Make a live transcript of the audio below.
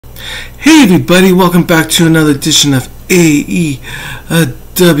Hey everybody, welcome back to another edition of AEW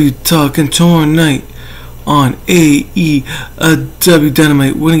Talk, and tomorrow night on AEW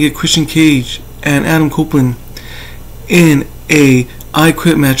Dynamite we're going to get Christian Cage and Adam Copeland in a I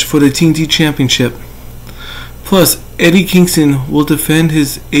Quit match for the TNT Championship. Plus, Eddie Kingston will defend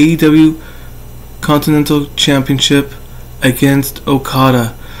his AEW Continental Championship against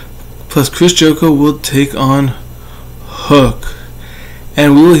Okada. Plus, Chris Jericho will take on Hook.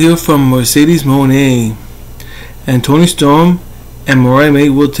 And we will hear from Mercedes Moné. And Toni Storm and Mariah May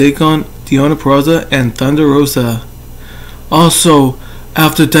will take on Deonna Purrazzo and Thunder Rosa. Also,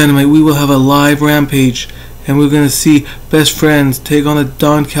 after Dynamite, we will have a live Rampage. And we're going to see Best Friends take on the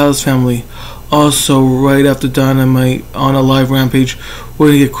Don Callis family. Also, right after Dynamite on a live Rampage, we're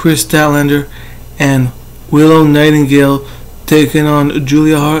going to get Chris Statlander and Willow Nightingale taking on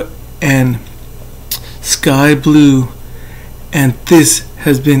Julia Hart and Sky Blue. And this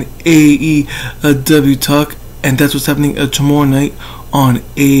has been AEW Talk, and that's what's happening tomorrow night on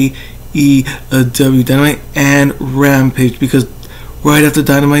AEW Dynamite and Rampage, because right after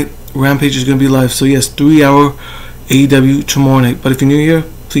Dynamite, Rampage is going to be live. So yes, 3-hour AEW tomorrow night. But if you're new here,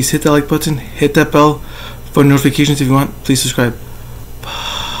 please hit that like button, hit that bell for notifications. If you want, please subscribe.